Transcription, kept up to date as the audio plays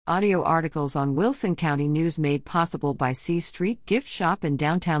Audio articles on Wilson County News made possible by C Street Gift Shop in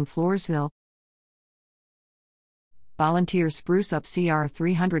downtown Floresville. Volunteers spruce up CR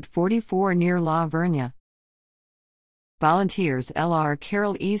 344 near La Vernia. Volunteers LR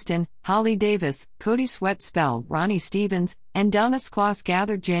Carol Easton, Holly Davis, Cody Sweatspell, Ronnie Stevens, and Dennis Kloss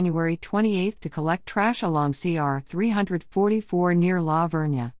gathered January 28 to collect trash along CR 344 near La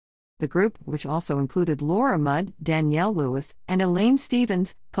Vernia. The group, which also included Laura Mudd, Danielle Lewis, and Elaine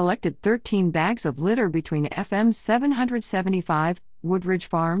Stevens, collected 13 bags of litter between FM 775, Woodridge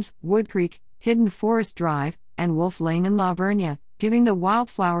Farms, Wood Creek, Hidden Forest Drive, and Wolf Lane in La Vernia, giving the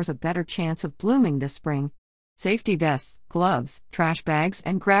wildflowers a better chance of blooming this spring. Safety vests, gloves, trash bags,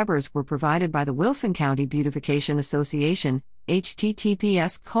 and grabbers were provided by the Wilson County Beautification Association,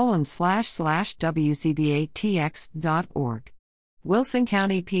 https://wcbatx.org. Wilson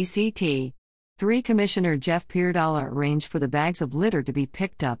County PCT. 3 Commissioner Jeff Peerdalla arranged for the bags of litter to be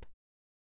picked up.